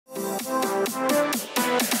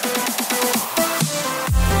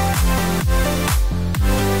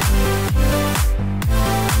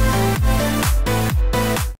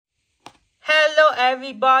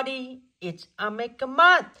everybody, it's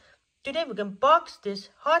Amekamat. Today we can box this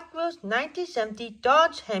Hot Wheels 1970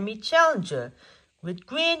 Dodge Hemi Challenger with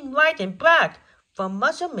green, white and black from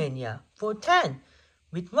Musclemania for 10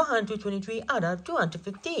 with 123 out of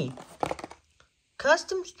 250.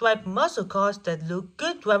 Custom striped muscle cars that look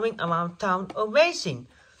good driving around town or racing.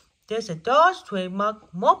 There's a Dodge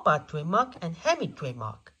trademark, Mopar trademark and Hemi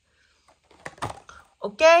trademark.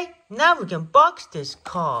 Okay, now we can box this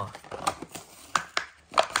car.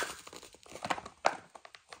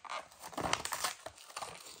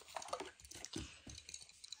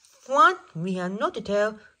 Front, we have no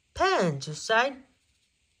detail, passenger side,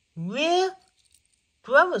 rear,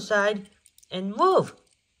 driver side, and roof.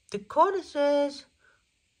 The code says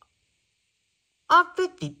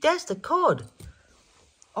R50, that's the code.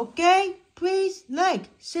 Okay, please like,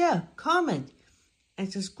 share, comment, and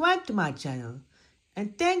subscribe to my channel.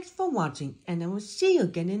 And thanks for watching, and I will see you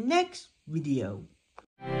again in the next video.